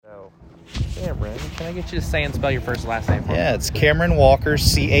Cameron, can I get you to say and spell your first last name for me? Yeah, it's Cameron Walker,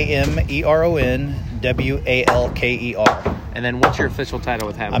 CameronWalker. And then what's your official title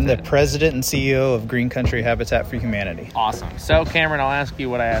with Habitat? I'm the president and CEO of Green Country Habitat for Humanity. Awesome. So, Cameron, I'll ask you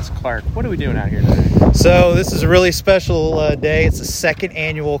what I asked Clark. What are we doing out here today? So this is a really special day. It's the second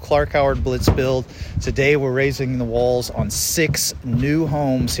annual Clark Howard Blitz Build. Today we're raising the walls on 6 new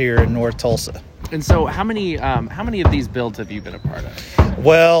homes here in North Tulsa. And so how many of these builds have you been a part of?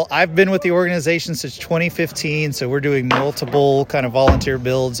 Well, I've been with the organization since 2015, so we're doing multiple kind of volunteer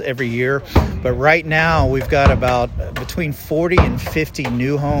builds every year. But right now, we've got about between 40 and 50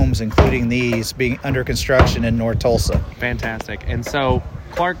 new homes, including these, being under construction in North Tulsa. Fantastic. And so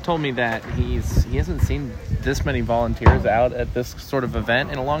Clark told me that he hasn't seen this many volunteers out at this sort of event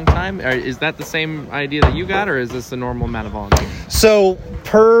in a long time. Is that the same idea that you got, or is this the normal amount of volunteers? So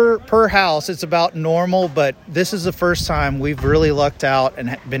per house, it's about normal, but this is the first time we've really lucked out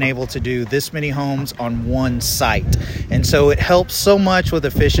and been able to do this many homes on one site. And so it helps so much with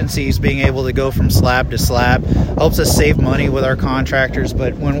efficiencies, being able to go from slab to slab. Helps us save money with our contractors,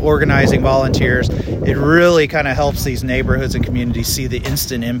 but when organizing volunteers, it really kind of helps these neighborhoods and communities see the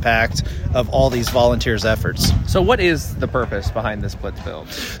instant impact of all these volunteers' efforts. So what is the purpose behind this Blitz Build?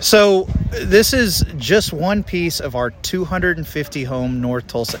 So this is just one piece of our 250 home North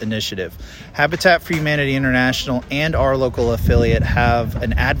Tulsa initiative. Habitat for Humanity International and our local affiliate have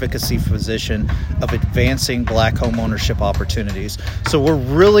an advocacy position of advancing Black home ownership opportunities. So we're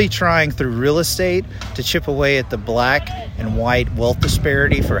really trying through real estate to chip away at the Black and white wealth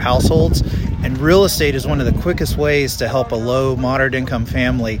disparity for households. And real estate is one of the quickest ways to help a low, moderate income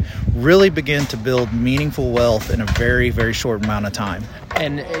family really begin to build meaningful wealth in a very, very short amount of time.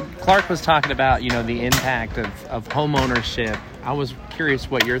 And Clark was talking about, the impact of home ownership. I was curious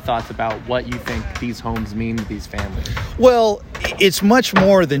what your thoughts about what you think these homes mean to these families. Well, it's much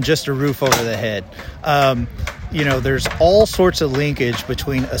more than just a roof over the head. There's all sorts of linkage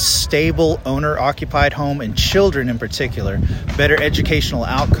between a stable owner-occupied home and children in particular. Better educational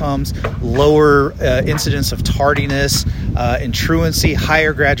outcomes, lower incidence of tardiness, and truancy,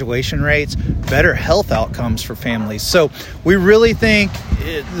 higher graduation rates, better health outcomes for families. So we really think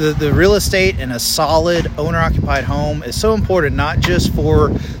the real estate and a solid owner-occupied home is so important, not just for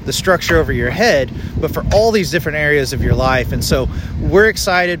the structure over your head, but for all these different areas of your life. And so we're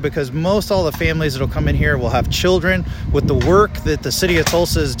excited because most all the families that will come in here will have children. With the work that the city of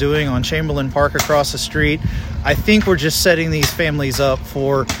Tulsa is doing on Chamberlain Park across the street, I think we're just setting these families up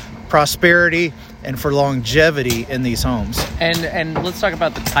for prosperity and for longevity in these homes. And let's talk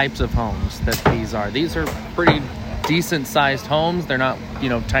about the types of homes that these are. These are pretty decent sized homes. They're not,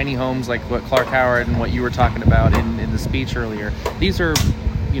 tiny homes like what Clark Howard and what you were talking about in the speech earlier. These are,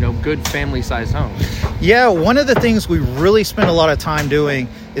 good family sized homes. Yeah, one of the things we really spend a lot of time doing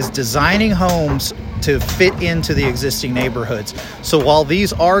is designing homes to fit into the existing neighborhoods. So while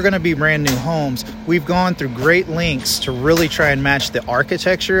these are going to be brand new homes, we've gone through great lengths to really try and match the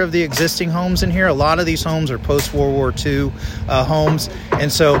architecture of the existing homes in here. A lot of these homes are post-World War II homes.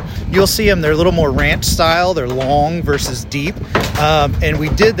 And so you'll see them, they're a little more ranch style. They're long versus deep. And we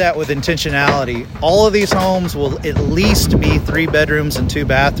did that with intentionality. All of these homes will at least be 3 bedrooms and 2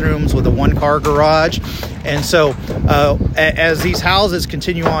 bathrooms with a 1-car garage. And so as these houses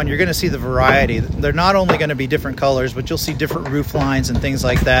continue on, you're going to see the variety. They're not only going to be different colors, but you'll see different roof lines and things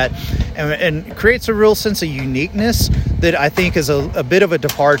like that. And creates a real sense of uniqueness that I think is a bit of a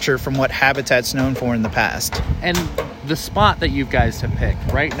departure from what Habitat's known for in the past. And the spot that you guys have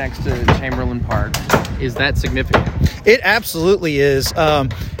picked right next to Chamberlain Park, is that significant? It absolutely is.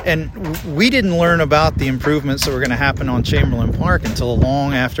 And we didn't learn about the improvements that were going to happen on Chamberlain Park until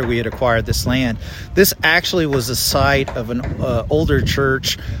long after we had acquired this land. This actually was the site of an older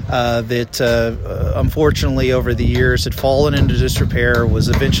church that unfortunately over the years had fallen into disrepair, was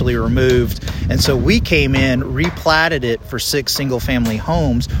eventually removed. And so we came in, replatted it for 6 single-family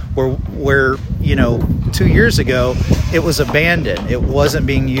homes where 2 years ago it was abandoned. It wasn't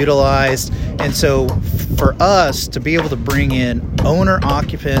being utilized. And so for us to be able to bring in owner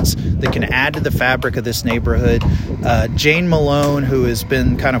occupants that can add to the fabric of this neighborhood, Jane Malone, who has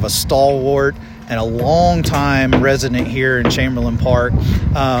been kind of a stalwart and a long-time resident here in Chamberlain Park,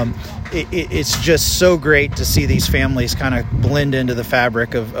 it's just so great to see these families kind of blend into the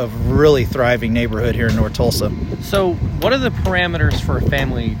fabric of really thriving neighborhood here in North Tulsa. So what are the parameters for a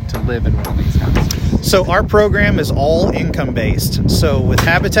family to live in one of these houses? So our program is all income based. So with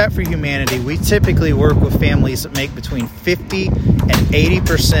Habitat for Humanity, we typically work with families that make between 50 and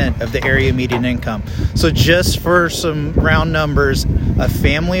 80% of the area median income. So just for some round numbers, a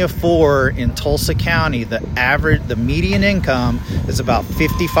family of 4 in Tulsa County, the median income is about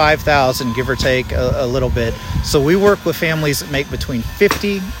 $55,000, give or take a little bit. So we work with families that make between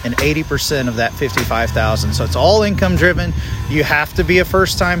 50 and 80% of that $55,000. So it's all income driven. You have to be a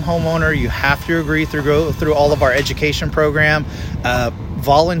first-time homeowner. You have to agree go through all of our education program,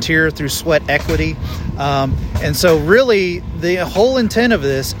 volunteer through sweat equity. And so really the whole intent of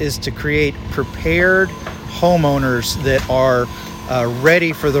this is to create prepared homeowners that are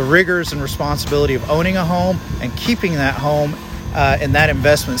ready for the rigors and responsibility of owning a home and keeping that home and that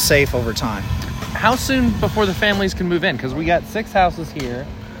investment safe over time. How soon before the families can move in? Because we got 6 houses here.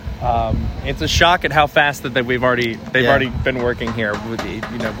 It's a shock at how fast that they've already been working here.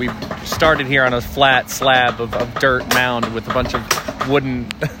 We started here on a flat slab of dirt mound with a bunch of wooden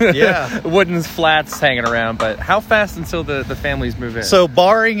flats hanging around. But how fast until the families move in? So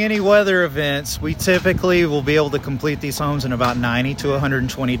barring any weather events, we typically will be able to complete these homes in about 90 to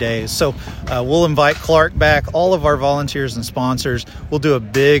 120 days. So we'll invite Clark back, all of our volunteers and sponsors. We'll do a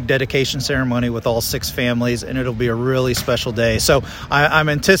big dedication ceremony with all 6 families, and it'll be a really special day. So I'm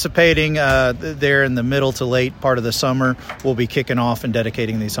anticipating there in the middle to late part of the summer, we'll be kicking off and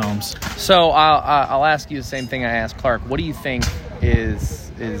dedicating these homes. So I'll ask you the same thing I asked Clark. What do you think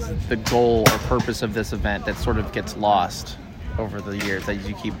is the goal or purpose of this event that sort of gets lost over the years as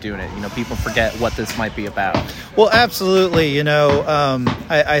you keep doing it? People forget what this might be about. Well, absolutely.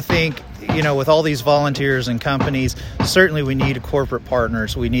 I think with all these volunteers and companies, certainly we need corporate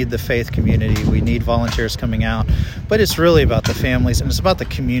partners. We need the faith community. We need volunteers coming out. But it's really about the families, and it's about the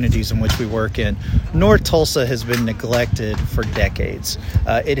communities in which we work in. North Tulsa has been neglected for decades.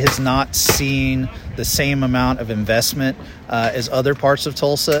 It has not seen the same amount of investment as other parts of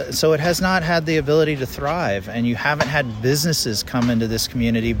Tulsa, so it has not had the ability to thrive. And you haven't had businesses come into this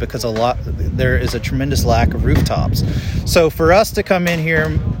community because there is a tremendous lack of rooftops. So for us to come in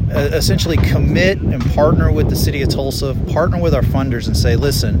here, essentially commit and partner with the city of Tulsa, partner with our funders and say,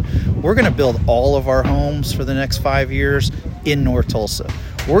 listen, we're going to build all of our homes for the next 5 years in North Tulsa.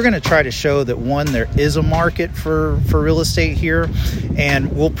 We're going to try to show that, one, there is a market for real estate here,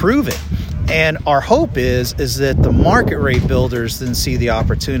 and we'll prove it. And our hope is that the market rate builders then see the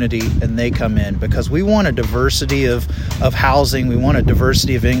opportunity and they come in, because we want a diversity of housing. We want a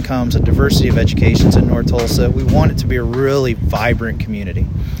diversity of incomes, a diversity of educations in North Tulsa. We want it to be a really vibrant community.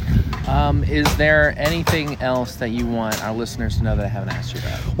 Is there anything else that you want our listeners to know that I haven't asked you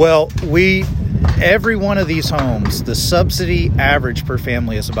about? Well, every one of these homes, the subsidy average per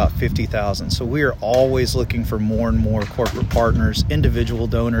family is about $50,000. So we are always looking for more and more corporate partners, individual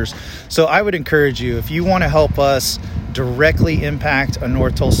donors. So I would encourage you, if you want to help us directly impact a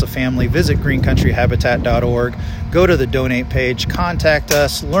North Tulsa family, visit greencountryhabitat.org, go to the donate page, contact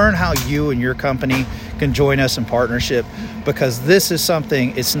us, learn how you and your company can join us in partnership, because this is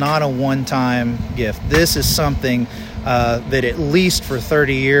something, it's not a one-time gift. This is something that at least for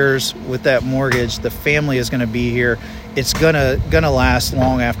 30 years with that mortgage, the family is going to be here. It's gonna last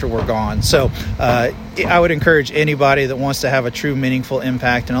long after we're gone. So I would encourage anybody that wants to have a true meaningful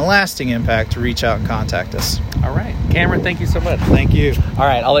impact and a lasting impact to reach out and contact us. All right. Cameron, thank you so much. Thank you. All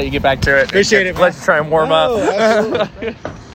right, I'll let you get back to it. Appreciate it. Let's try and warm up. Absolutely.